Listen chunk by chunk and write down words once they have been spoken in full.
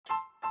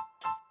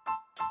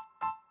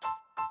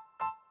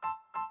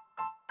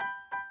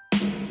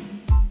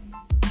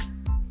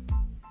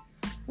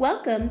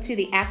Welcome to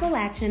the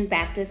Appalachian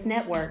Baptist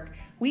Network.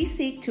 We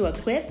seek to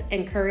equip,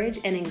 encourage,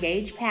 and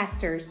engage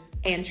pastors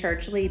and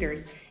church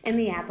leaders in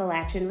the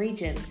Appalachian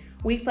region.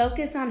 We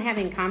focus on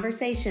having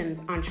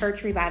conversations on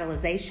church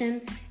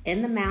revitalization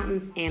in the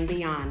mountains and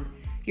beyond.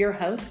 Your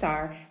hosts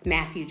are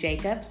Matthew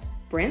Jacobs,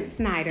 Brent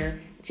Snyder,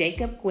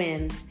 Jacob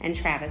Gwynn, and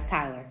Travis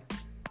Tyler.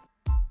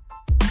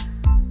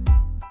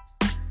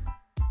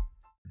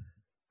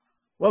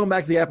 Welcome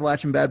back to the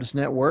Appalachian Baptist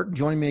Network.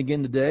 Joining me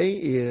again today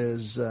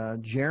is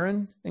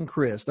Jaron and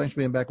Chris. Thanks for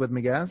being back with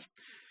me, guys.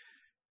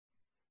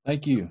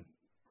 Thank you.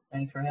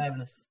 Thanks for having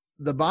us.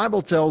 The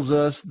Bible tells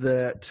us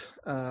that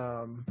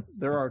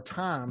there are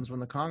times when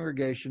the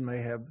congregation may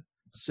have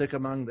sick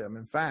among them.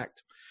 In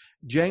fact,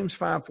 James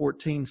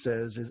 5:14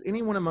 says, "Is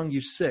anyone among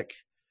you sick?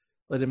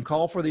 Let him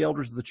call for the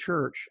elders of the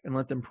church and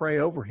let them pray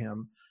over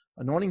him,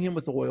 anointing him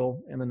with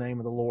oil in the name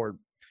of the Lord."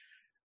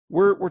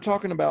 We're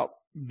talking about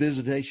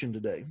visitation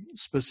today,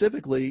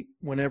 specifically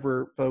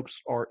whenever folks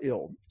are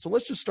ill. So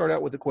let's just start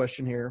out with a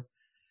question here.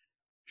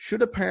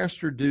 Should a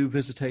pastor do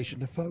visitation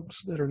to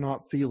folks that are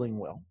not feeling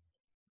well?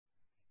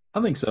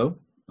 I think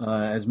so,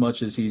 as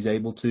much as he's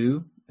able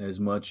to, as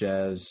much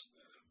as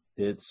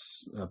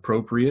it's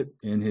appropriate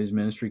in his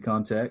ministry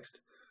context.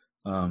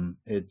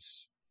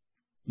 It's,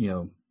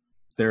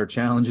 there are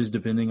challenges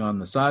depending on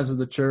the size of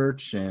the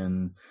church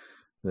and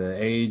the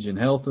age and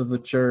health of the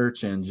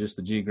church and just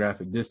the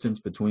geographic distance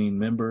between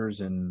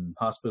members and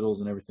hospitals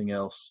and everything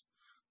else.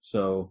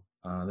 So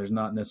there's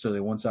not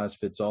necessarily one size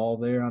fits all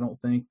there, I don't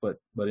think. But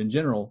in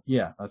general,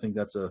 yeah, I think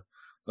that's a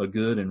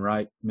good and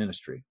right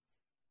ministry.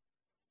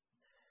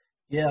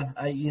 Yeah,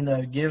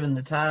 given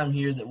the time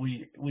here that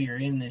we are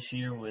in this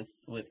year with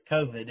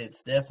COVID,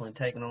 it's definitely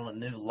taken on a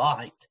new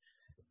light.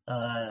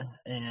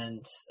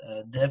 And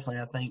definitely,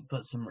 I think,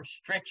 put some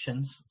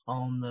restrictions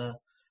on the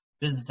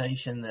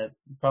visitation that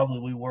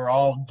probably we were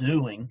all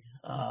doing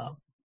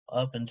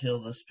up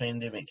until this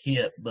pandemic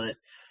hit. But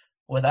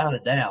without a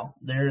doubt,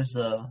 there's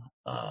a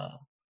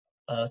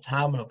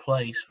time and a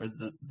place for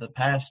the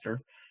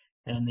pastor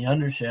and the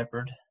under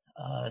shepherd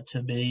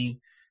to be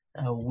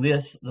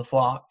with the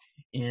flock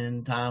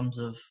in times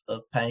of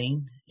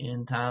pain,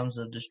 in times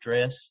of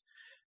distress,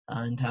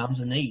 in times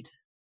of need.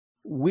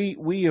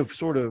 We have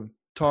sort of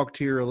talked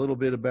here a little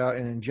bit about,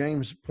 and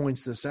James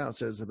points this out,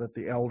 says that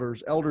the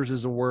elders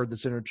is a word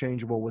that's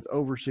interchangeable with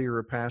overseer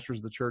or pastors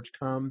of the church,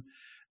 come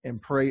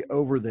and pray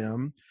over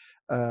them.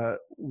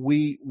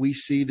 We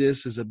see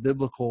this as a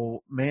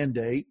biblical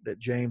mandate that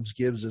James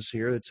gives us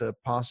here. It's a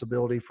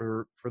possibility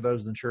for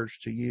those in the church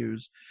to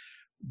use.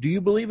 Do you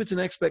believe it's an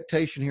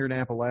expectation here in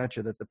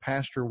Appalachia that the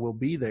pastor will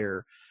be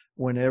there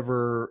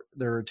whenever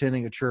they're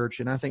attending a church?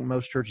 And I think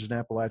most churches in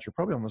Appalachia are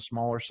probably on the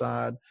smaller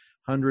side,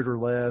 100 or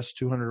less,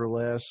 200 or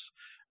less.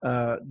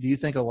 Do you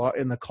think a lot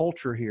in the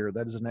culture here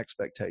that is an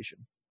expectation?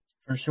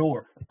 For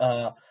sure.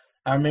 I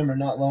remember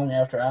not long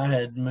after I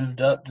had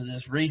moved up to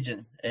this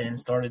region and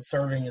started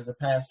serving as a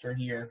pastor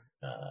here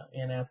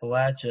in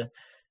Appalachia,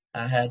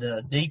 I had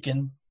a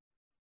deacon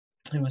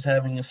who was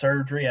having a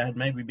surgery. I had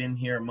maybe been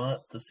here a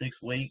month to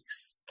 6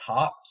 weeks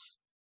tops.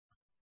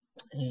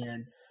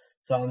 And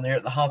so I'm there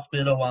at the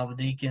hospital while the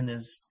deacon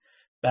is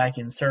back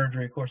in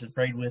surgery. Of course, I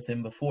prayed with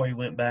him before he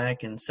went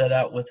back and sat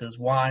out with his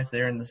wife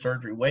there in the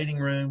surgery waiting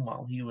room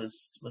while he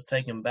was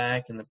taken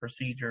back and the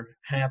procedure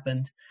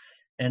happened.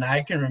 And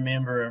I can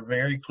remember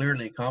very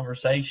clearly a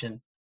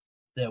conversation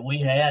that we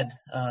had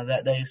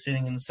that day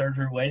sitting in the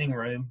surgery waiting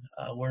room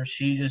where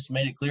she just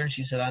made it clear.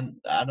 She said,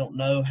 I don't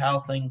know how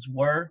things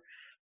were,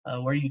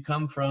 where you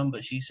come from,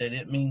 but she said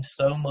it means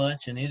so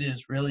much, and it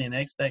is really an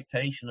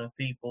expectation of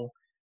people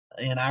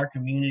in our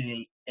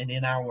community and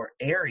in our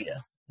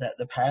area that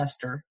the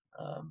pastor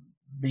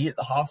be at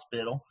the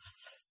hospital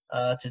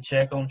to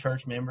check on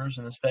church members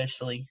and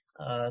especially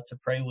to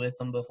pray with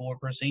them before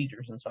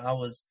procedures. And so I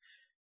was,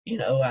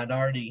 I'd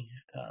already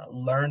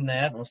learned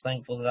that and was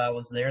thankful that I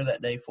was there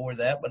that day for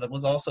that, but I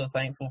was also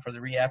thankful for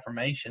the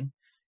reaffirmation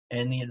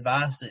and the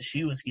advice that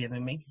she was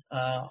giving me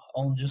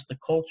on just the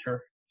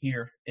culture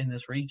here in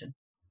this region.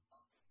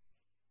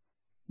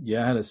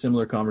 Yeah, I had a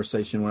similar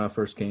conversation when I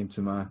first came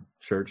to my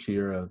church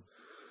here.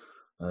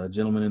 A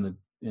gentleman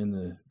in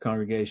the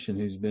congregation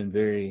who's been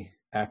very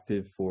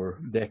active for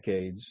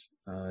decades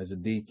as a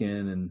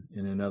deacon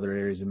and in other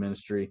areas of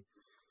ministry.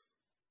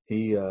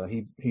 He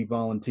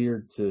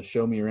volunteered to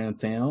show me around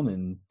town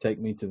and take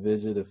me to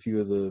visit a few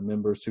of the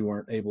members who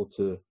weren't able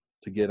to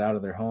get out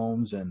of their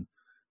homes. And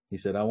he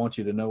said, I want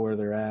you to know where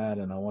they're at,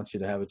 and I want you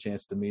to have a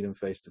chance to meet them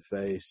face to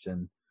face.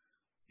 And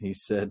he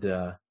said,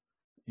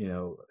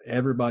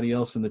 everybody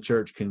else in the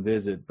church can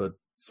visit, but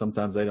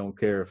sometimes they don't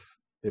care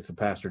if the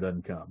pastor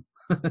doesn't come.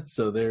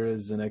 So there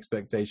is an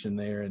expectation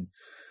there. And,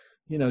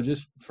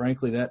 just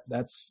frankly,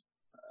 that's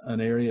an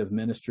area of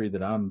ministry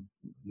that I'm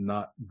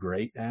not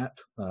great at.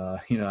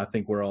 I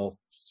think we're all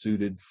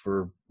suited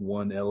for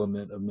one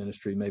element of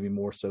ministry, maybe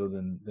more so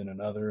than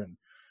another. And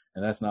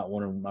that's not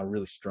one of my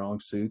really strong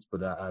suits,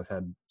 but I've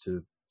had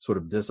to sort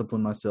of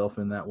discipline myself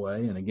in that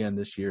way. And again,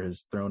 this year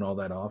has thrown all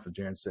that off. As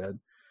Jaron said,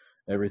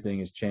 everything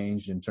has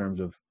changed in terms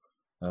of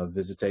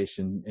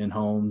visitation in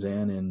homes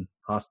and in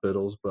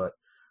hospitals. But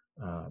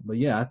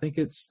yeah, I think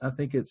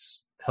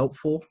it's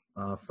helpful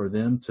for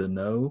them to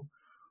know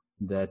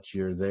that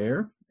you're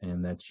there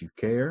and that you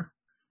care,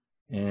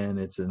 and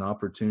it's an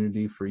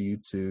opportunity for you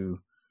to,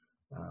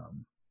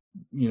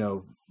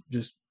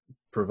 just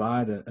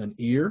provide an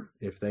ear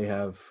if they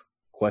have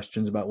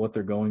questions about what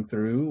they're going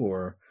through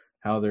or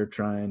how they're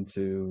trying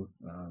to,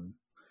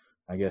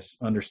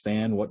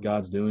 understand what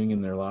God's doing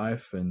in their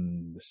life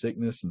and the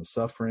sickness and the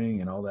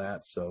suffering and all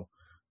that. So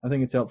I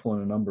think it's helpful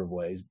in a number of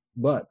ways.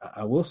 But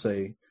I will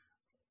say,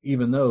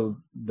 even though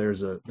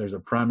there's a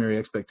primary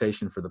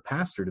expectation for the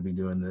pastor to be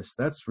doing this,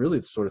 that's really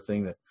the sort of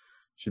thing that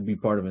should be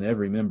part of an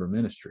every member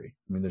ministry.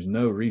 I mean, there's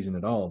no reason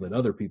at all that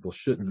other people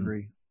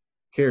shouldn't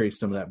carry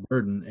some of that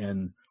burden.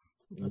 And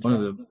one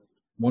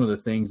of the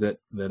things that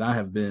I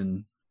have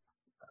been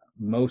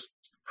most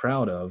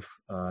proud of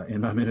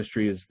in my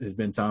ministry has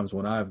been times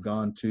when I've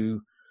gone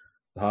to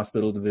the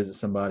hospital to visit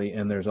somebody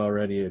and there's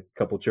already a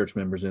couple church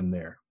members in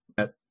there.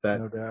 That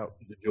no doubt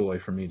is a joy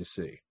for me to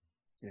see.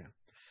 Yeah.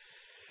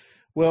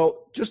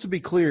 Well, just to be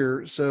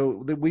clear,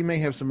 so that we may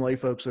have some lay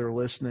folks that are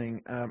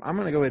listening, I'm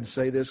going to go ahead and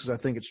say this because I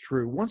think it's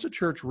true. Once a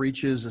church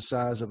reaches the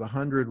size of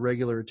 100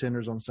 regular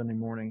attenders on Sunday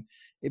morning,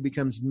 it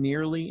becomes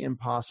nearly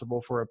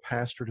impossible for a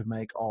pastor to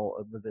make all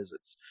of the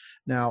visits.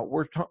 Now,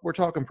 we're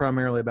talking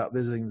primarily about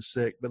visiting the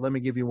sick, but let me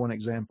give you one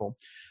example.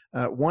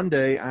 One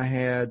day I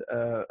had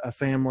a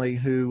family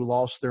who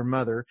lost their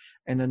mother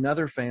and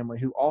another family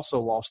who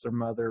also lost their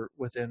mother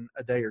within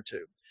a day or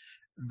two.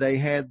 They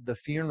had the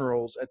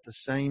funerals at the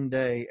same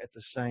day at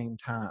the same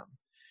time.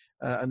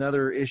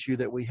 Another issue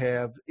that we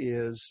have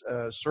is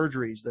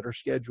surgeries that are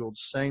scheduled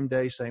same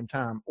day, same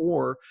time,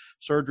 or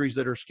surgeries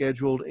that are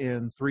scheduled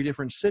in 3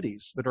 different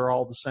cities but are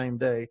all the same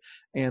day,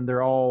 and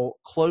they're all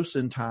close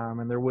in time,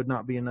 and there would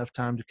not be enough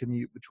time to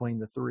commute between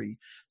the 3.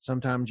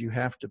 Sometimes you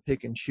have to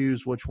pick and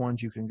choose which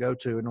ones you can go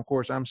to. And, of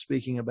course, I'm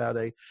speaking about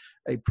a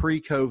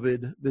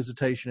pre-COVID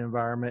visitation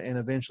environment, and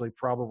eventually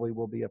probably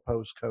will be a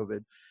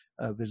post-COVID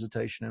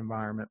visitation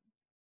environment.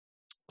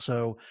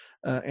 So,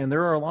 and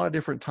there are a lot of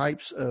different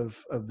types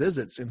of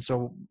visits. And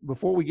so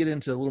before we get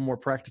into a little more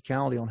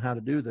practicality on how to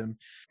do them,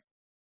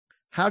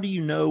 how do you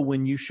know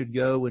when you should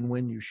go and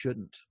when you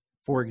shouldn't?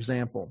 For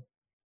example,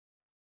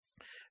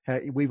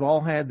 we've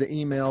all had the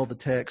email, the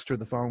text, or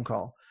the phone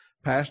call.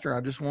 Pastor,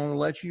 I just want to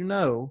let you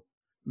know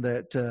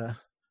that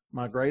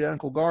my great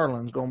uncle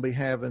Garland's going to be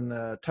having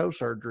toe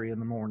surgery in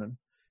the morning,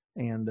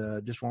 and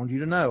just wanted you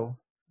to know.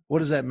 What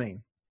does that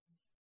mean?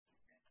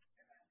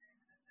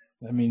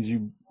 That means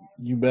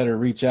you better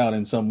reach out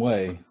in some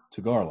way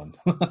to Garland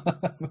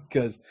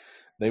because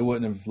they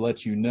wouldn't have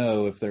let you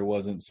know if there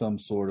wasn't some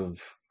sort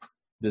of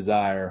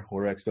desire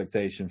or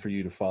expectation for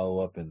you to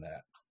follow up in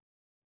that.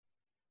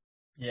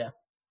 Yeah,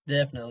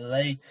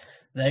 definitely.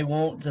 They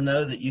want to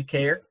know that you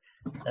care.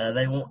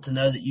 They want to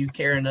know that you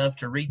care enough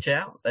to reach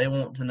out. They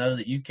want to know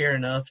that you care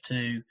enough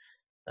to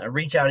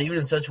reach out even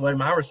in such a way.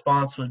 My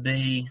response would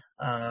be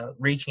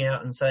reaching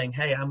out and saying,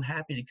 hey, I'm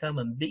happy to come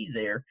and be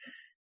there.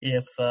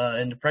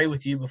 And to pray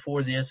with you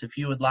before this, if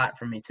you would like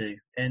for me to,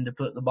 and to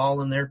put the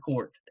ball in their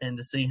court and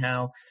to see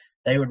how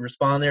they would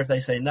respond there. If they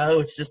say, no,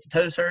 it's just a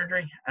toe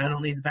surgery, I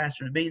don't need the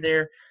pastor to be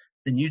there,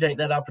 then you take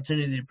that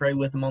opportunity to pray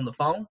with them on the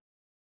phone,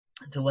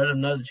 to let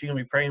them know that you're going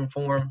to be praying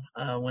for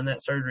them when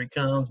that surgery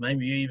comes.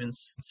 Maybe you even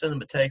send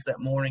them a text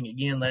that morning,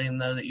 again, letting them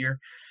know that you're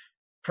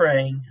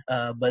praying.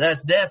 But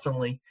that's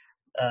definitely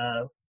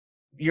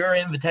your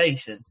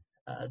invitation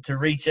to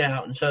reach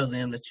out and show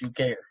them that you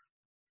care.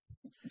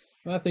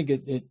 Well, I think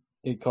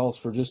it calls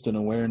for just an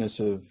awareness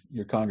of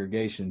your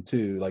congregation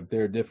too. Like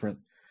there are different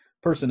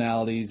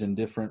personalities and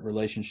different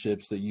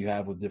relationships that you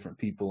have with different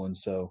people. And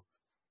so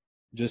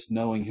just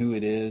knowing who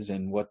it is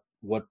and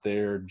what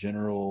their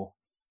general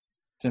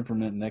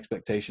temperament and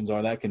expectations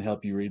are, that can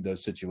help you read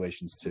those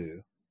situations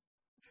too.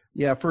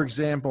 Yeah. For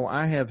example,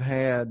 I have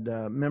had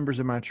members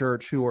in my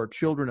church who are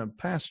children of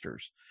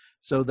pastors.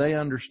 So they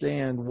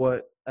understand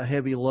what a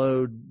heavy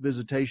load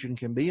visitation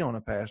can be on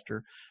a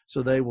pastor.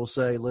 So they will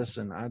say,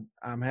 listen,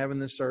 I'm having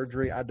this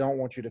surgery. I don't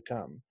want you to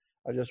come.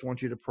 I just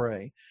want you to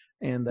pray.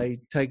 And they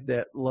take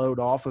that load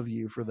off of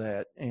you for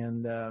that.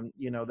 And,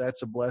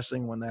 that's a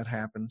blessing when that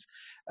happens.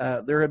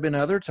 There have been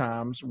other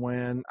times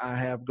when I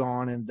have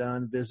gone and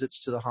done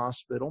visits to the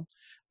hospital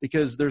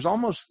because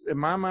in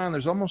my mind,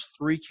 there's almost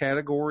 3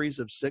 categories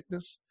of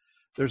sickness.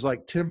 There's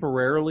like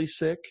temporarily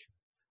sick,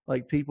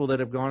 like people that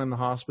have gone in the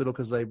hospital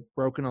because they've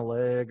broken a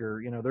leg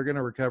or, they're going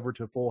to recover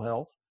to full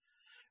health.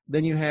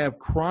 Then you have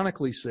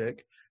chronically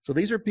sick. So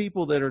these are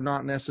people that are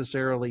not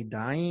necessarily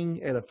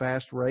dying at a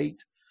fast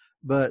rate,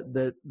 but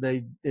that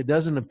it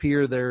doesn't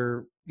appear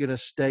they're going to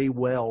stay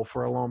well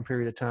for a long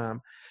period of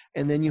time.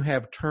 And then you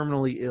have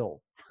terminally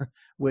ill,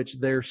 which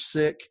they're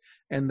sick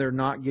and they're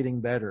not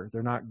getting better.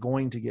 They're not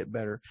going to get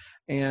better.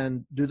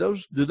 And do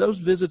those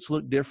visits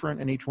look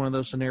different in each one of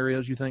those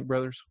scenarios, you think,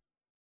 brothers?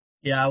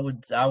 Yeah,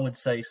 I would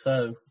say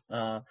so.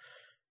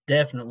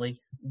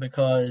 Definitely,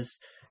 because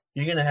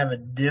you're going to have a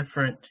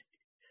different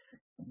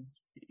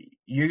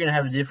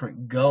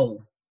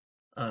goal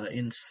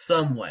in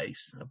some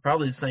ways.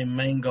 Probably the same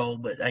main goal,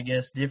 but I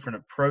guess different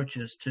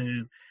approaches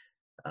to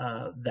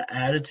the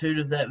attitude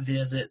of that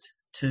visit,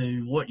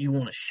 to what you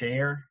want to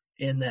share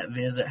in that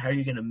visit, how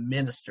you're going to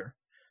minister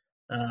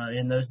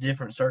in those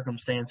different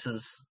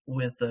circumstances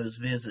with those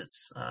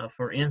visits.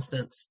 For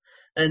instance,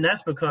 and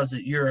that's because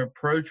you're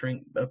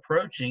approaching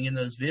in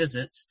those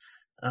visits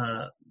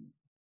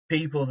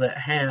people that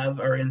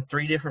are in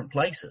 3 different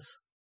places,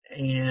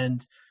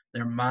 and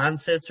their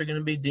mindsets are going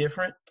to be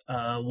different.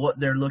 What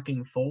they're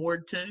looking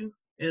forward to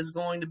is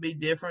going to be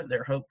different.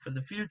 Their hope for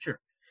the future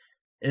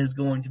is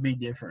going to be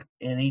different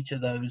in each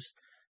of those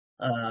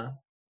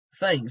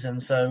things.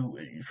 And so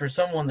for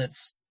someone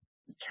that's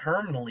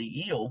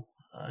terminally ill,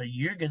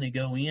 you're going to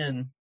go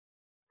in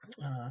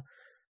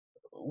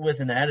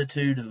with an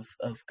attitude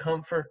of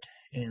comfort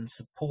and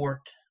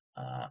support.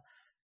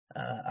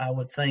 I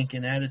would think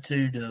an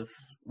attitude of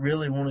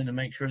really wanting to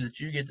make sure that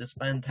you get to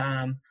spend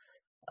time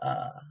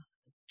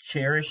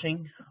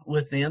cherishing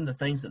with them the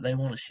things that they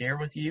want to share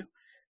with you,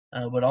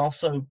 but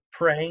also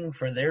praying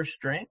for their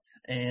strength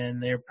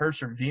and their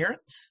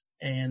perseverance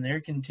and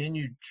their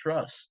continued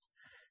trust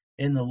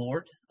in the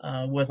Lord,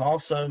 with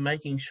also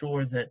making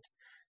sure that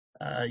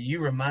you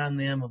remind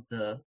them of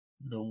the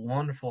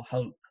wonderful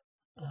hope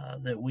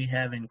that we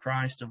have in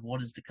Christ of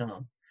what is to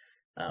come.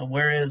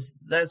 Whereas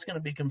that's going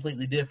to be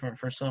completely different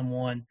for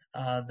someone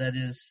that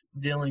is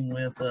dealing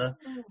with a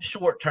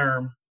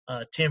short-term,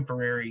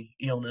 temporary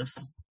illness,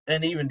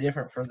 and even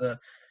different for the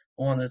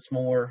one that's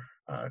more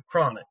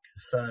chronic.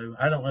 So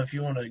I don't know if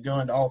you want to go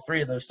into all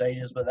 3 of those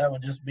stages, but that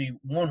would just be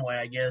one way,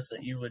 I guess,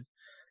 that you would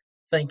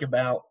think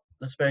about,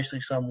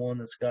 especially someone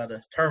that's got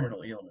a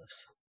terminal illness.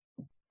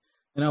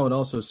 And I would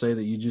also say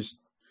that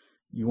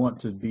you want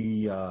to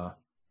be,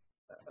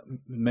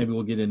 maybe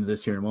we'll get into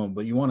this here in a moment,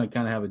 but you want to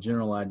kind of have a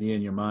general idea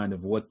in your mind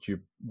of what you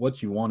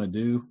want to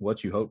do,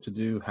 what you hope to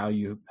do, how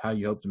you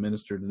hope to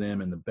minister to them,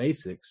 and the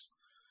basics,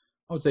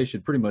 I would say,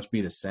 should pretty much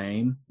be the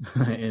same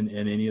in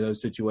any of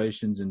those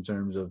situations, in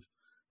terms of,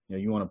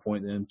 you want to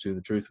point them to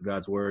the truth of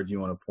God's word. You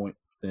want to point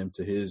them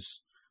to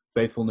his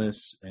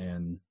faithfulness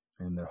and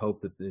the hope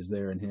that is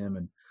there in him.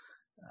 And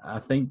I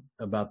think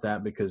about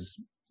that because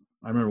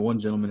I remember one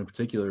gentleman in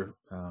particular,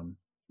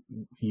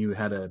 he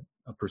had a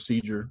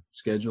procedure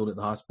scheduled at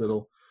the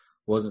hospital.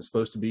 Wasn't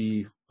supposed to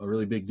be a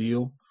really big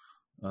deal.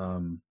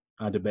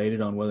 I debated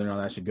on whether or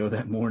not I should go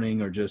that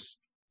morning or just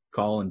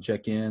call and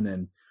check in,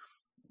 and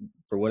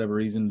for whatever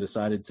reason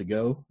decided to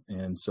go.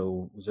 And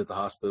so was at the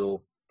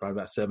hospital probably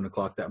about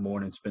 7:00 that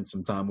morning, spent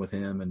some time with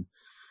him and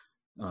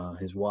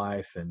his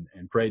wife and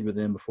prayed with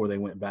them before they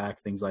went back,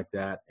 things like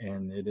that.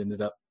 And it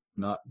ended up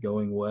not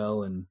going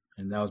well. And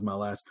that was my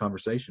last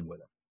conversation with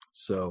him.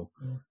 So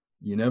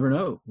you never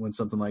know when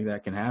something like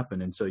that can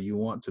happen. And so you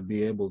want to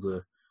be able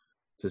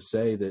to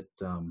say that,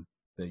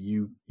 that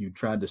you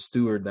tried to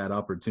steward that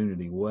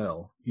opportunity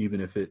well, even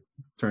if it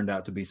turned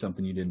out to be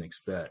something you didn't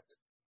expect.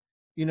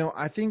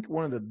 I think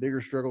one of the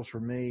bigger struggles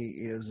for me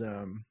is,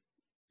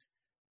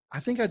 I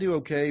think I do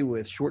okay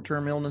with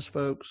short-term illness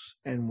folks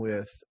and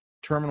with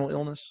terminal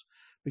illness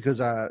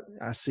because I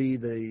see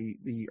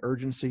the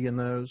urgency in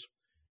those.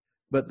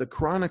 But the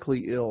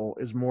chronically ill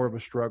is more of a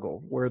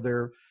struggle where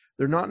they're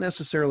not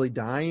necessarily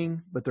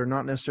dying, but they're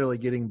not necessarily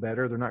getting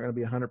better. They're not going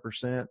to be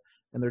 100%.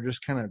 And they're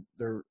just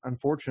they're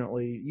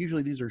unfortunately,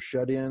 usually these are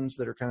shut-ins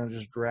that are kind of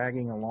just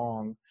dragging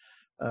along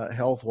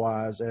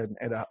health-wise and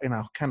in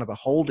a kind of a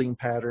holding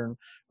pattern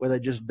where they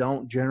just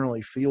don't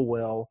generally feel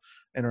well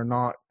and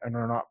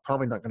are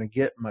probably not going to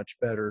get much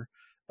better,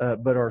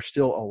 but are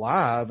still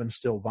alive and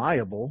still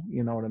viable.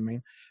 You know what I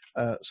mean?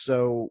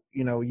 So,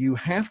 you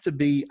have to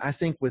be, I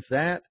think with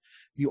that,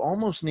 you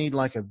almost need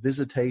like a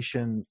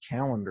visitation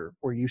calendar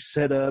where you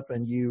set up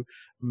and you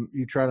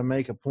try to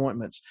make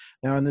appointments.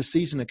 Now, in this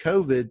season of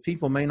COVID,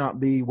 people may not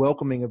be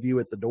welcoming of you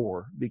at the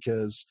door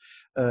because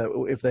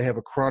if they have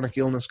a chronic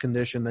illness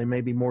condition, they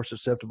may be more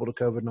susceptible to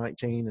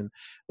COVID-19 and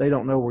they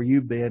don't know where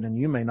you've been and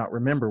you may not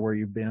remember where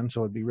you've been.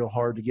 So it'd be real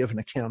hard to give an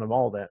account of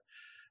all that.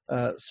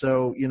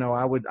 So,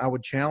 I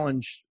would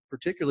challenge,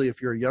 particularly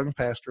if you're a young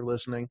pastor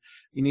listening,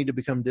 you need to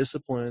become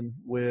disciplined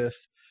with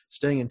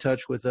staying in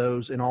touch with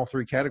those in all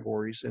 3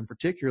 categories, and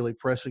particularly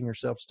pressing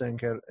yourself, staying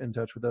in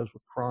touch with those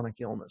with chronic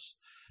illness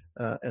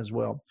as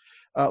well.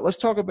 Let's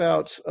talk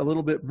about a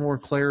little bit more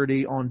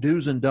clarity on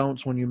do's and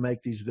don'ts when you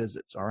make these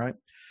visits. All right.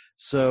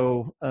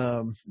 So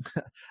I'm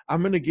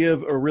going to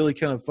give a really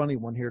kind of funny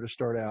one here to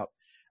start out.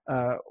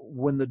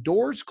 When the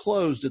door's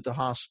closed at the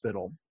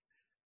hospital,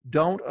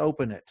 don't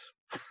open it.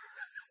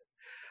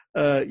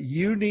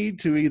 You need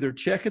to either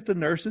check at the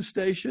nurse's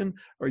station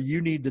or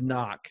you need to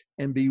knock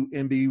and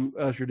be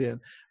ushered in.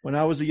 When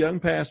I was a young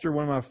pastor,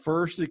 one of my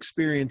first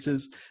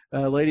experiences,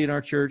 a lady in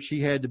our church,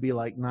 she had to be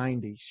like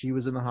 90. She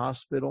was in the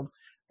hospital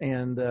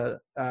and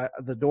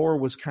the door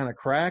was kind of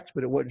cracked,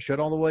 but it wasn't shut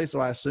all the way.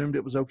 So I assumed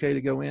it was okay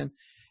to go in.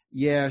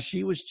 Yeah,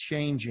 she was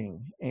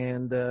changing.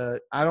 And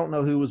I don't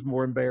know who was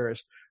more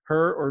embarrassed,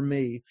 her or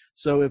me.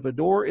 So if a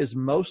door is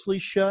mostly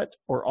shut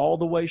or all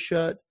the way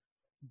shut,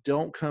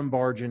 don't come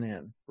barging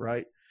in,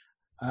 right?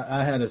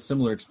 I had a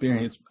similar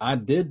experience. I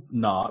did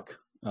knock.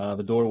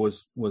 The door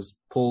was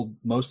pulled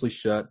mostly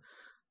shut.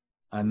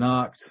 I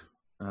knocked,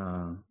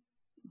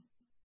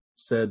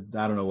 said,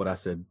 I don't know what I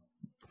said.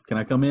 Can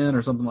I come in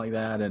or something like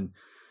that? And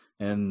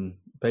the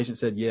patient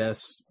said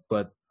yes,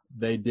 but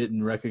they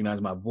didn't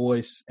recognize my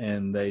voice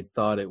and they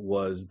thought it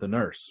was the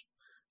nurse.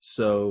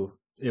 So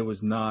it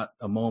was not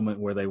a moment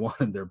where they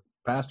wanted their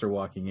pastor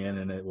walking in,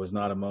 and it was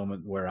not a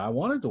moment where I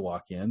wanted to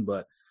walk in,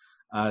 but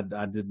I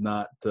did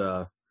not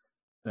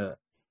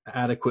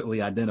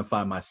adequately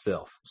identify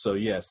myself. So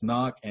yes,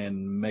 knock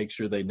and make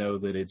sure they know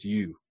that it's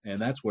you. And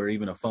that's where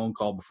even a phone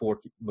call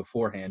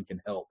beforehand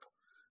can help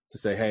to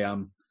say, hey,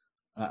 I'm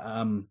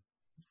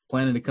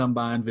planning to come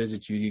by and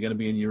visit you. You're going to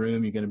be in your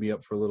room. You're going to be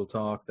up for a little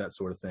talk, that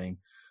sort of thing.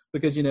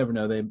 Because you never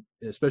know. They,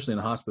 especially in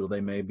a hospital, they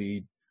may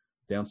be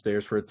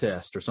downstairs for a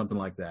test or something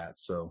like that.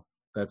 So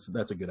that's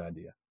a good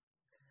idea.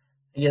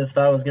 I guess if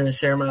I was going to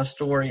share my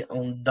story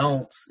on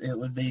don'ts, it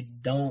would be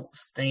don't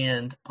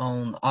stand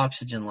on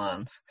oxygen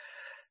lines.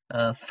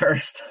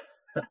 First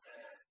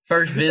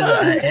visit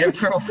I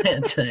ever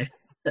went to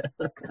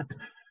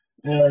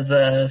was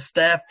a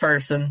staff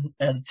person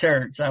at a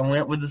church. I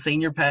went with the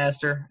senior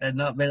pastor. Had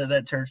not been at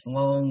that church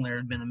long. There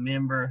had been a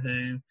member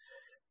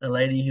a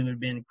lady who had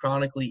been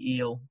chronically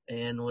ill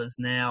and was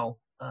now,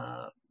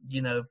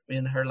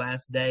 in her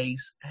last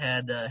days,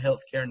 had a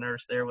healthcare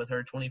nurse there with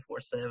her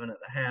 24/7 at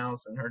the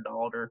house and her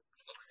daughter.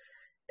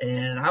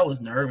 And I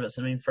was nervous.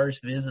 I mean,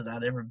 first visit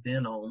I'd ever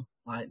been on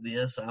like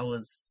this. I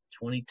was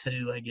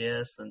 22, I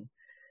guess. And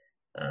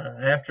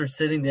after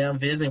sitting down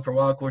visiting for a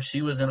while, of course,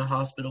 she was in a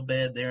hospital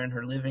bed there in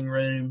her living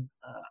room,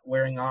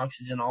 wearing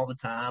oxygen all the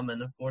time.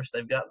 And, of course,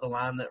 they've got the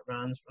line that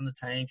runs from the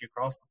tank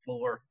across the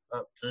floor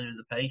up to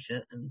the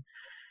patient. And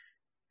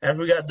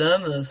after we got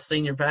done, the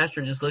senior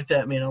pastor just looked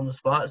at me and on the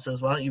spot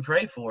says, why don't you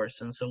pray for us?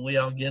 And so we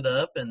all get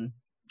up, and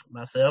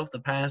myself,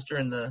 the pastor,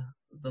 and the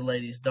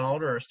lady's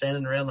daughter are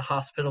standing around the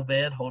hospital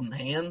bed holding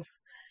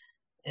hands.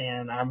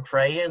 And I'm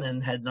praying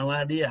and had no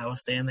idea I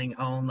was standing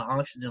on the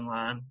oxygen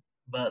line.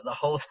 But the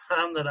whole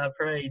time that I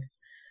prayed,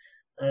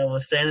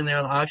 was standing there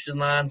on the oxygen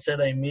line, said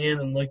amen,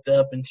 and looked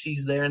up, and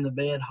she's there in the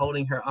bed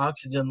holding her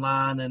oxygen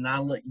line, and I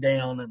looked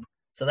down. And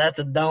so that's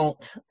a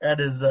don't. That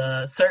is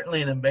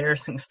certainly an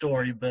embarrassing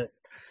story, but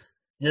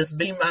just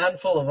be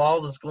mindful of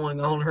all that's going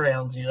on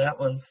around you. That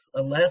was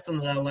a lesson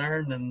that I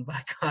learned, and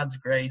by God's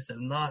grace, have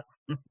not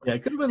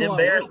it could have been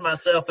embarrassed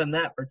myself in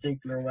that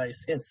particular way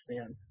since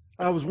then.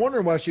 I was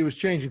wondering why she was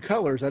changing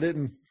colors. I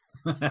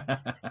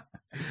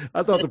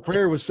thought the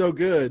prayer was so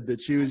good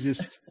that she was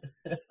just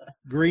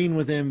green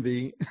with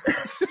envy.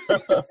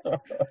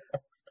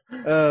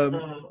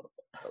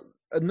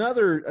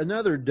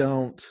 Another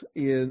don't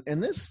is,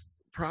 and this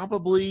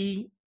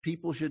probably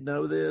people should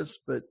know this,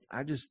 but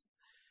I just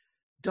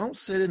don't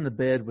sit in the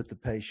bed with the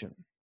patient.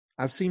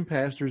 I've seen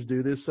pastors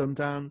do this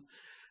sometimes,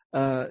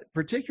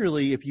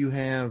 particularly if you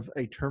have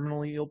a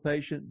terminally ill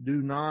patient.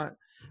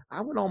 I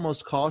would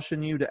almost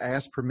caution you to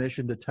ask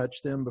permission to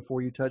touch them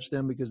before you touch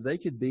them, because they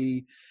could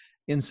be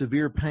in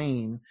severe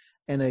pain,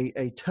 and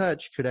a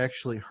touch could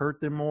actually hurt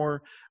them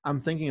more.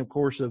 I'm thinking, of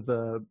course, of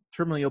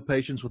terminally ill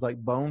patients with like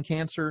bone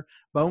cancer.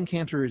 Bone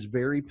cancer is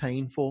very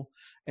painful,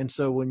 and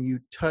so when you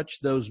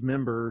touch those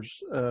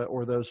members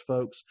or those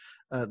folks,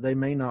 they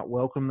may not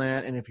welcome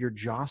that. And if you're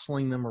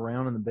jostling them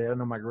around in the bed, I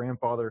know my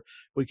grandfather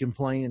would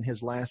complain in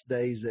his last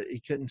days that he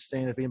couldn't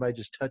stand if anybody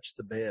just touched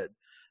the bed.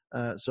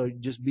 So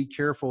just be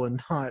careful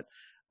and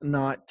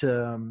don't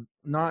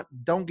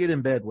get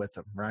in bed with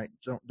them, right?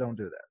 Don't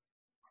do that.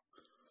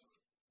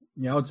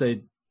 Yeah, I would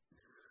say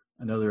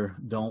another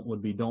don't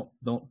would be don't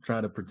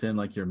try to pretend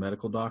like you're a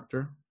medical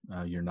doctor.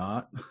 You're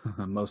not,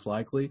 most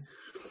likely.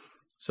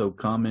 So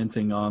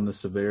commenting on the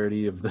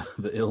severity of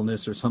the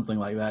illness or something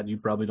like that, you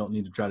probably don't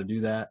need to try to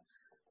do that.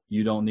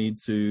 You don't need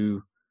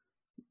to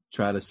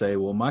try to say,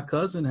 well, my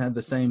cousin had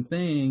the same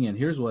thing and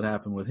here's what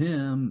happened with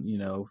him. You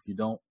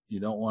don't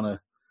want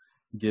to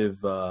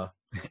give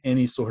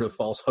any sort of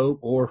false hope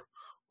or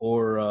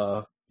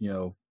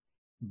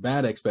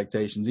bad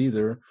expectations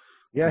either.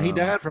 Yeah, he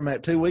died from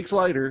that 2 weeks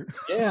later.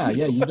 Yeah,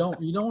 you don't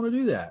want to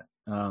do that.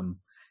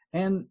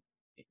 And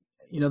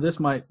this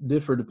might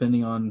differ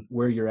depending on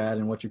where you're at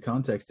and what your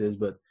context is,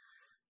 but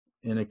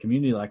in a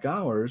community like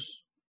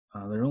ours,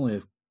 there are only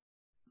a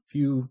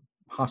few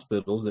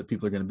hospitals that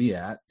people are going to be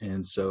at,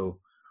 and so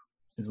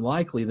it's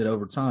likely that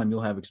over time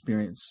you'll have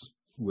experience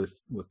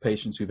with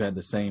patients who've had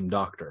the same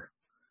doctor.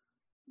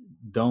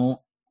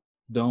 Don't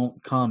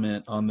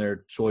comment on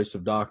their choice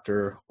of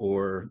doctor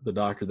or the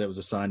doctor that was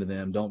assigned to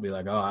them. Don't be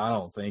like, oh, I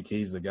don't think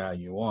he's the guy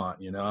you want.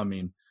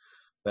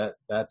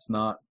 That's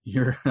not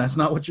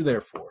what you're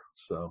there for.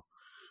 So.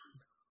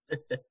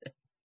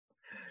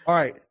 All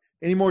right.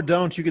 Any more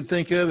don'ts you could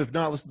think of? If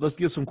not, let's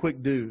give some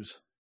quick do's.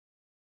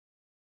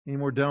 Any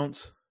more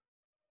don'ts?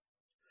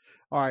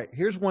 All right.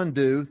 Here's one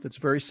do that's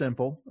very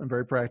simple and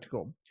very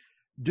practical.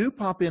 Do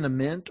pop in a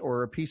mint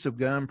or a piece of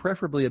gum,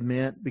 preferably a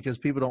mint, because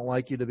people don't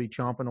like you to be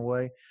chomping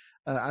away.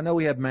 I know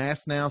we have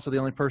masks now, so the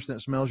only person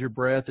that smells your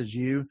breath is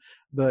you.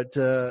 But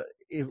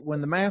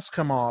when the masks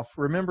come off,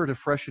 remember to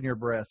freshen your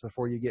breath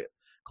before you get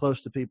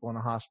close to people in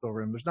a hospital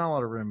room. There's not a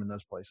lot of room in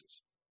those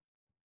places.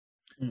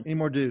 Any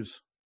more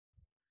dues?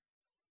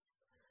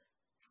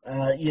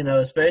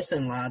 Especially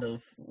in light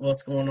of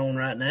what's going on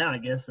right now, I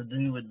guess the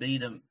do would be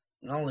to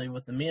not only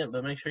with the mint,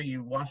 but make sure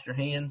you wash your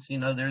hands.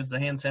 There's the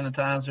hand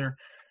sanitizer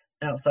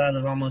outside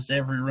of almost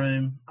every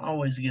room.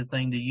 Always a good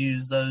thing to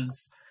use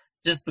those,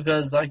 just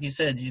because, like you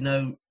said,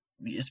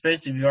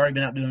 especially if you've already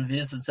been out doing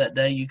visits that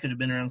day, you could have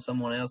been around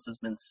someone else that's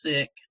been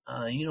sick.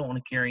 You don't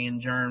want to carry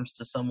in germs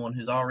to someone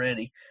who's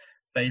already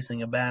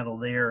facing a battle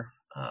there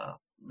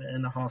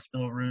in the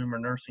hospital room or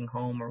nursing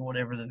home or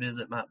whatever the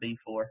visit might be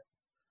for.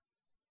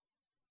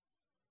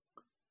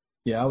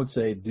 Yeah, I would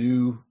say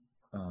do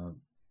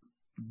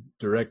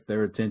direct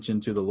their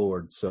attention to the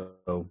Lord.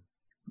 So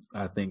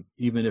I think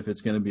even if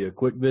it's going to be a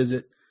quick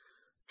visit,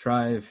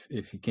 try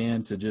if you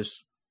can to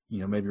just,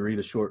 maybe read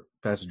a short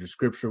passage of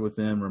scripture with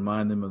them,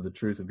 remind them of the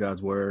truth of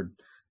God's word,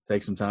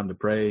 take some time to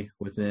pray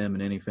with them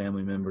and any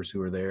family members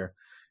who are there.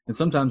 And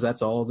sometimes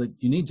that's all that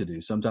you need to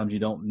do. Sometimes you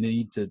don't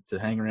need to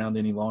hang around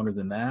any longer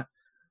than that.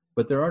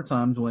 But there are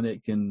times when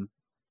it can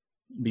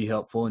be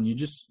helpful, and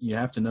you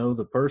have to know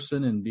the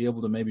person and be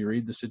able to maybe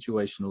read the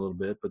situation a little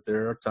bit. But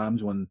there are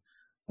times when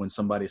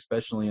somebody,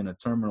 especially in a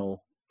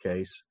terminal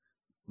case,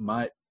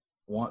 might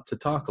want to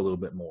talk a little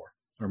bit more,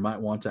 or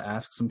might want to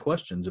ask some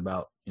questions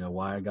about,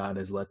 why God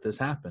has let this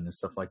happen and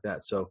stuff like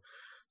that. So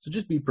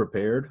just be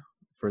prepared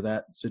for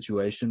that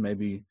situation.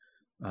 Maybe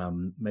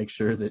make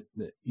sure that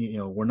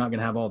we're not going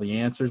to have all the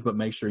answers, but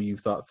make sure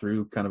you've thought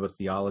through kind of a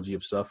theology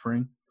of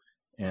suffering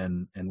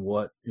and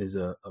what is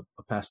a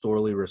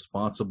pastorally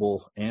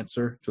responsible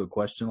answer to a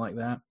question like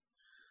that,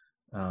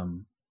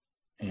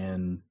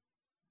 and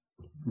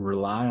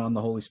rely on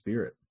the Holy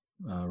Spirit,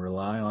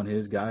 rely on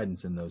His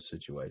guidance in those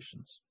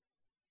situations.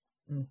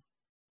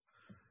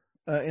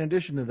 In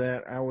addition to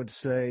that, I would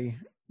say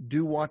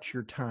do watch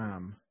your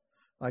time.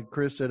 Like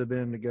Chris said a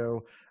minute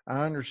ago,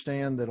 I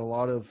understand that a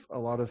lot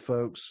of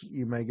folks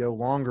you may go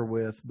longer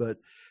with, but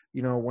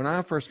when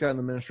I first got in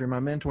the ministry, my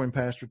mentoring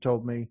pastor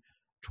told me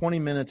 20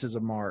 minutes is a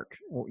mark.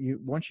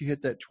 Once you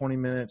hit that 20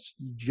 minutes,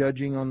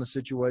 judging on the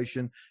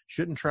situation,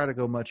 shouldn't try to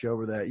go much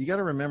over that. You got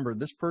to remember,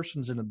 this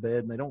person's in a bed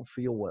and they don't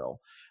feel well.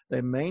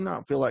 They may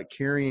not feel like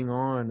carrying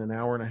on an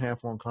hour and a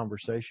half long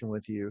conversation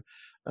with you.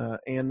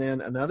 And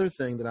then another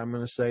thing that I'm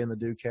going to say in the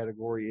do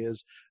category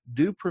is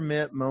do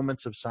permit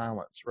moments of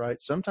silence, right?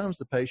 Sometimes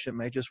the patient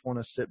may just want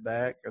to sit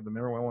back, or the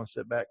member may want to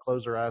sit back,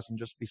 close their eyes, and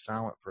just be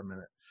silent for a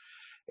minute.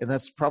 And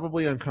that's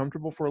probably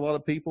uncomfortable for a lot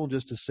of people,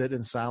 just to sit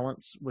in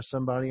silence with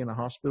somebody in a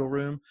hospital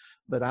room.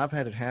 But I've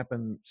had it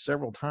happen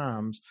several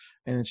times,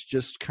 and it's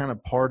just kind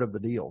of part of the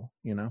deal,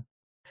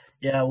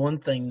 Yeah, one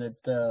thing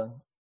that,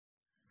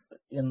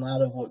 in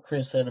light of what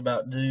Chris said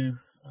about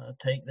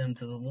take them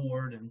to the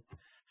Lord and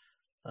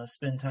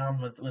spend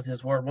time with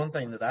His Word. One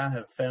thing that I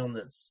have found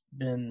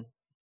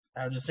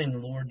I've just seen the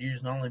Lord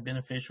use not only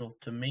beneficial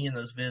to me in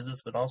those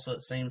visits, but also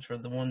it seems for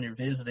the one you're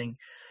visiting,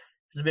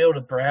 is to be able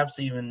to perhaps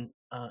even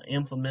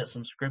implement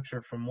some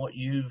scripture from what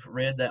you've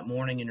read that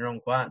morning in your own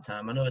quiet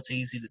time. I know it's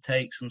easy to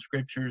take some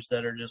scriptures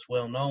that are just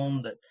well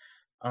known, that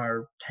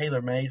are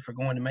tailor-made for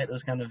going to make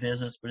those kind of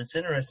visits, but it's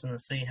interesting to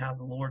see how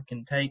the Lord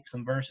can take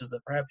some verses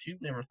that perhaps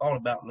you've never thought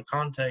about in the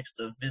context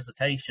of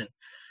visitation,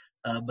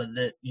 but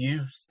that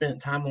you've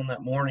spent time on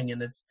that morning.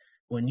 And it's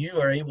when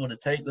you are able to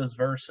take those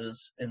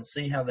verses and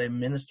see how they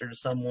minister to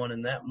someone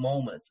in that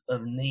moment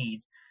of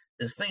need,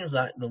 it seems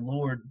like the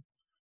Lord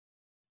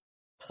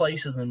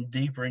places them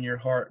deeper in your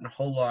heart in a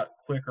whole lot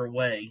quicker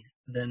way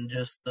than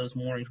just those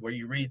mornings where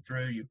you read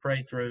through, you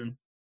pray through,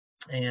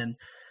 and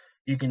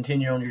you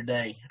continue on your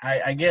day.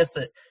 I guess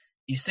that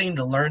you seem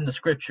to learn the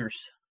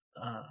scriptures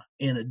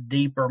in a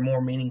deeper,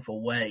 more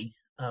meaningful way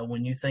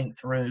when you think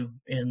through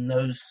in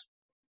those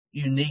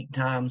unique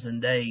times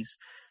and days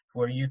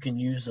where you can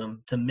use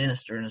them to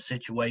minister in a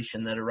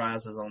situation that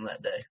arises on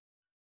that day.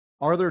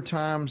 Are there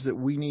times that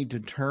we need to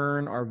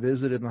turn our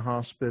visit in the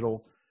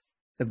hospital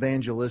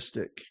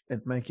evangelistic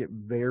and make it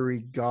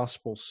very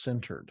gospel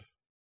centered?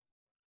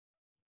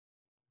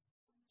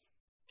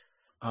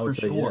 I would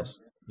say yes.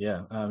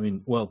 Yeah. I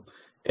mean, well,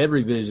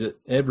 every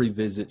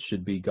visit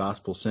should be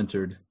gospel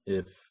centered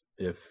if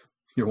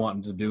you're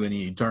wanting to do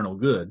any eternal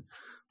good.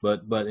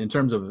 But in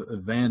terms of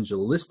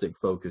evangelistic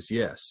focus,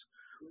 yes.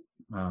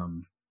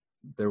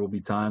 There will be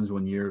times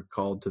when you're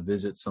called to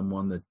visit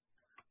someone that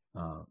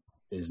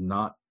is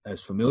not as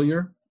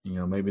familiar.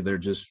 Maybe they're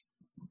just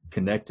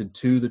connected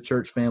to the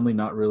church family,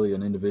 not really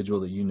an individual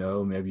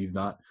that maybe you've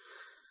not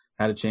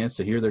had a chance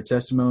to hear their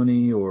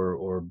testimony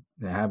or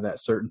have that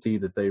certainty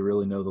that they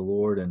really know the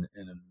Lord. And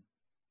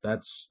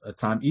that's a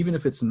time, even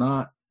if it's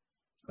not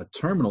a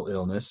terminal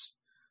illness,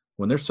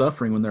 when they're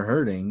suffering, when they're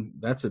hurting,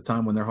 that's a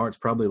time when their heart's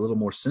probably a little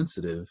more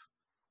sensitive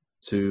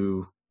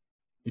to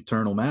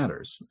eternal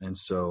matters. And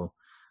so,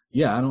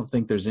 yeah, I don't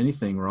think there's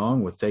anything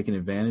wrong with taking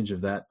advantage of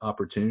that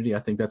opportunity. I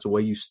think that's a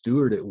way you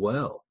steward it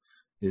well,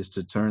 is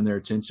to turn their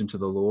attention to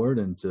the Lord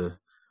and to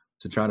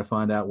try to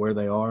find out where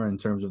they are in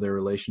terms of their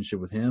relationship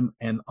with Him.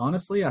 And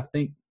honestly, I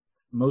think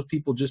most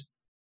people just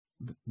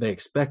they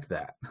expect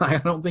that. I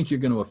don't think you're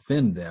going to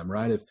offend them,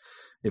 right?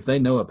 If they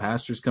know a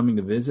pastor's coming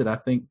to visit, I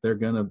think they're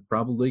going to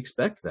probably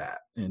expect that.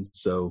 And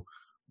so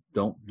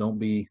don't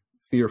be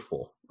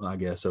fearful, I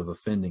guess, of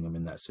offending them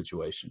in that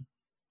situation.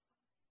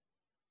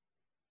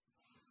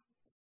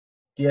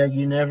 Yeah,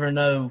 you never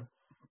know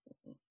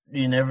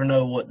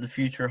what the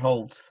future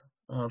holds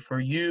for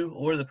you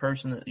or the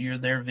person that you're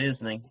there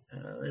visiting.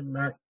 It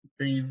might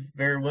be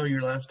very well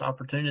your last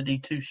opportunity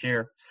to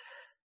share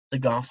the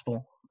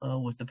gospel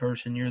with the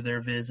person you're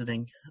there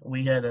visiting.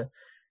 We had a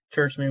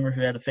church member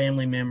who had a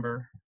family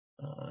member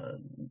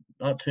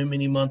not too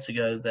many months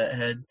ago that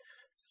had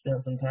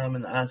spent some time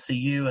in the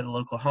ICU at a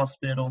local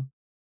hospital.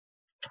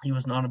 He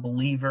was not a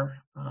believer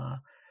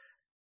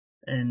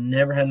and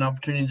never had an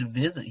opportunity to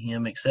visit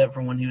him except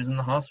for when he was in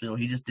the hospital.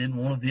 He just didn't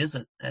want to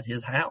visit at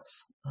his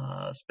house,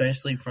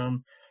 especially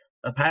from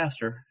a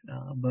pastor,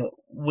 but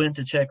went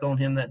to check on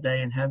him that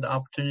day and had the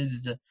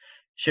opportunity to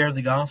share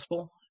the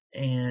gospel.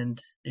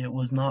 And it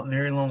was not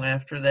very long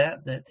after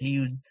that he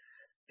had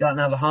gotten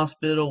out of the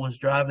hospital, was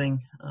driving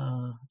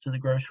to the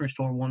grocery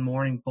store one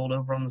morning, pulled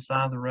over on the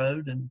side of the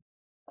road, and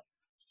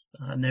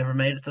never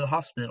made it to the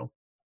hospital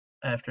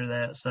after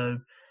that. So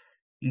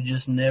you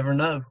just never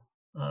know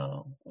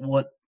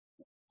what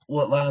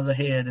lies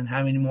ahead and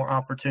how many more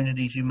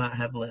opportunities you might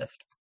have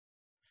left.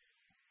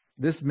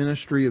 This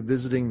ministry of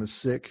visiting the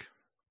sick,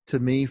 to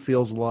me,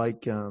 feels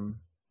like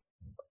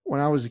when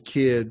I was a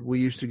kid, we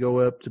used to go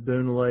up to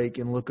Boone Lake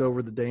and look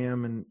over the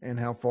dam and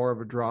how far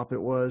of a drop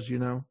it was,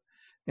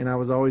 and I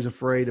was always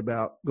afraid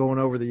about going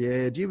over the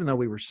edge, even though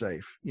we were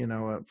safe,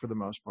 for the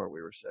most part,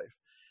 we were safe.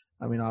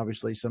 I mean,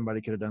 obviously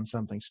somebody could have done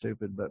something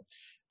stupid, but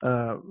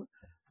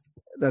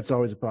that's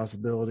always a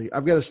possibility.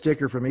 I've got a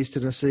sticker from East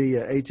Tennessee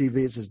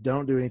ATV. It says,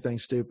 "Don't do anything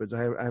stupid."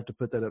 So I have to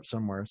put that up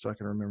somewhere so I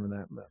can remember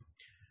that.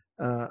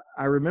 But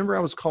I remember I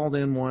was called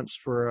in once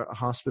for a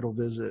hospital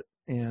visit,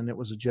 and it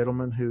was a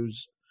gentleman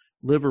whose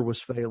liver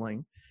was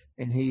failing,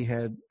 and he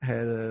had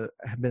been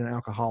an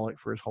alcoholic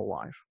for his whole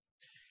life.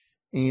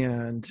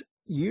 And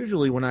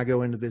usually when I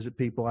go in to visit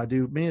people, I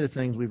do many of the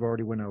things we've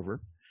already went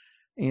over.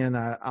 And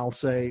I'll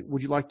say,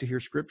 "Would you like to hear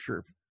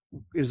scripture?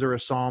 Is there a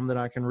psalm that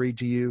I can read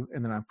to you?"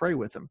 And then I pray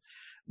with him,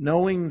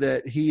 knowing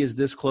that he is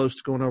this close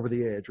to going over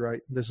the edge,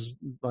 right? This is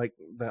like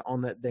that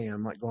on that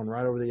dam, like going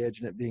right over the edge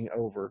and it being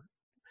over.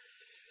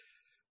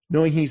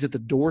 Knowing he's at the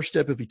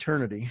doorstep of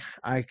eternity,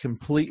 I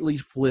completely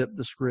flipped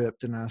the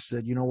script and I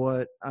said, "You know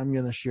what? I'm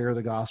going to share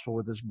the gospel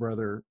with this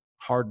brother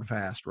hard and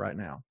fast right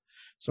now."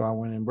 So I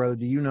went in, "Brother,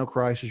 do you know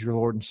Christ as your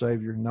Lord and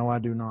Savior?" "No, I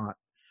do not."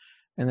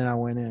 And then I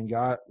went in,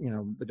 God,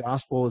 the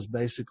gospel is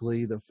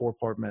basically the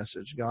 4-part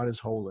message. God is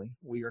holy.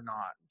 We are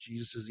not.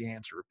 Jesus is the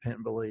answer. Repent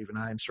and believe. And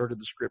I inserted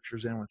the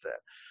scriptures in with that.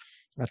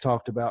 I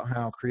talked about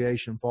how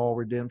creation, fall,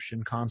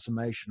 redemption,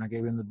 consummation. I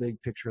gave him the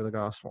big picture of the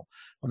gospel.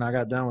 When I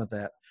got done with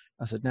that,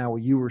 I said, "Now, will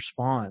you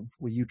respond?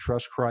 Will you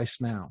trust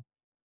Christ now?"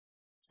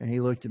 And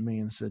he looked at me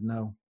and said,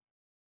 "No,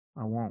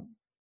 I won't."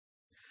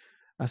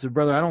 I said,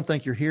 "Brother, I don't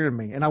think you're hearing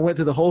me." And I went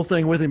through the whole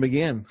thing with him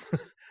again.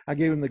 I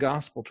gave him the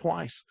gospel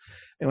twice.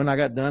 And when I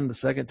got done the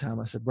second time,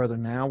 I said, "Brother,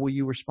 now will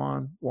you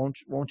respond?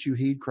 Won't you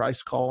heed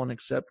Christ's call and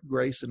accept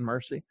grace and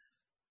mercy?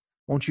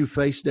 Won't you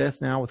face death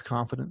now with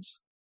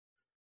confidence?"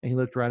 And he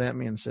looked right at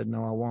me and said,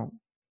 "No, I won't."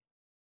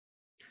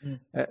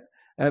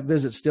 That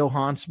visit still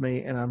haunts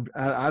me. And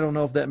I don't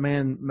know if that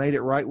man made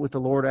it right with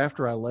the Lord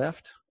after I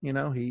left. He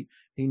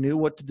knew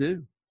what to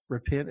do.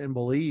 Repent and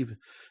believe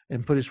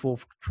and put his full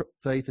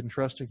faith and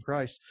trust in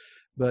Christ.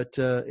 But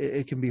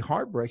it can be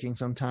heartbreaking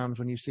sometimes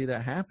when you see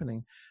that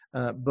happening.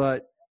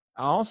 But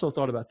I also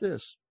thought about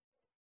this.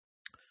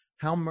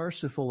 How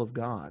merciful of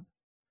God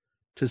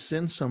to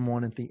send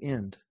someone at the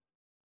end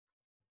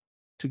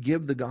to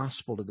give the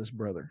gospel to this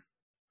brother.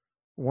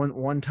 One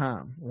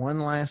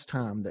last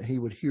time that he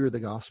would hear the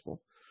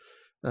gospel.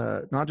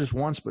 Not just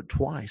once, but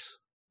twice,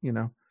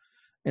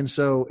 And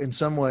so in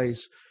some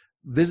ways,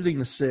 visiting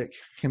the sick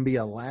can be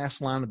a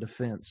last line of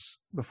defense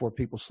before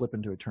people slip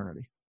into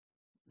eternity.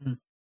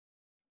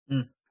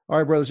 All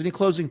right, brothers, any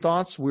closing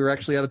thoughts? We're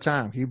actually out of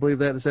time. Can you believe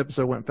that? This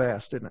episode went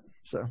fast, didn't it?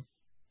 So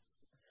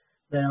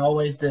They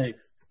always do.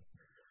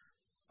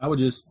 I would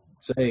just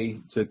say,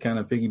 to kind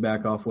of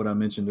piggyback off what I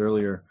mentioned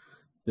earlier,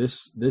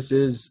 this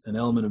is an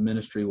element of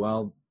ministry.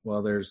 While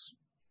there's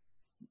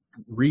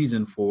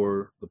reason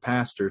for the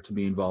pastor to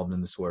be involved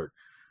in this work,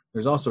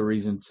 there's also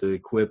reason to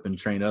equip and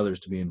train others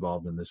to be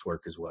involved in this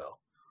work as well,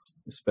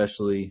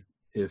 especially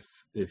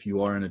if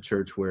you are in a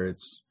church where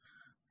it's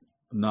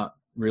not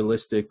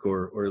realistic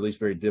or at least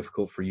very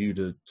difficult for you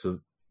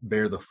to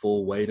bear the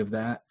full weight of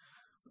that.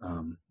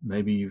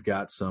 Maybe you've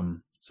got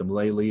some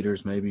lay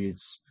leaders, maybe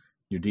it's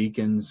your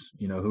deacons,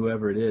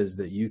 whoever it is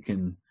that you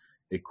can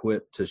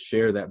equip to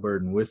share that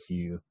burden with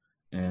you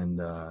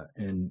and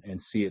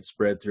see it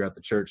spread throughout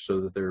the church so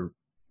that they're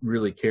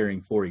really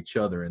caring for each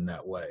other in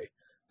that way.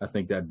 I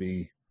think that'd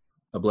be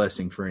a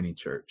blessing for any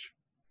church.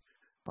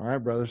 All right,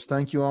 brothers.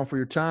 Thank you all for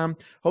your time.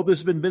 Hope this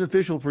has been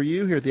beneficial for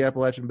you here at the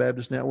Appalachian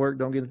Baptist Network.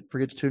 Don't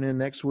forget to tune in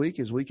next week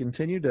as we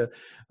continue to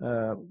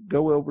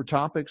go over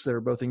topics that are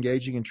both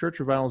engaging in church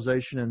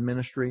revitalization and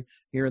ministry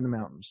here in the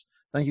mountains.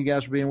 Thank you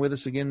guys for being with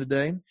us again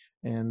today.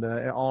 And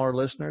all our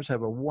listeners,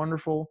 have a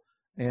wonderful,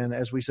 and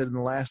as we said in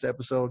the last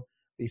episode,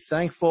 be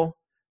thankful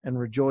and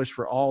rejoice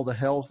for all the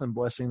health and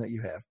blessing that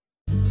you have.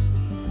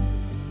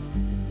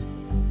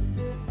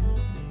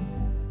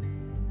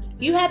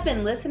 You have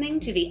been listening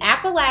to the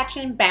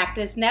Appalachian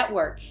Baptist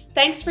Network.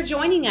 Thanks for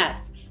joining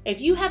us. If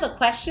you have a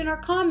question or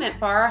comment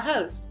for our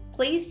host,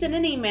 please send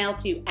an email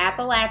to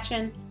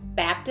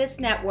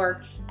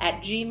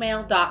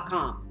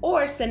appalachianbaptistnetwork@gmail.com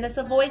or send us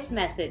a voice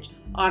message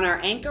on our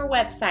Anchor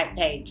website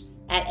page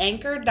at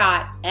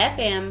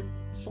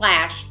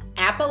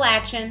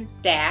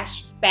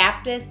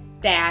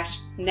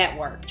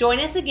anchor.fm/Appalachian-Baptist-Network. Join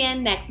us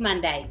again next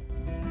Monday.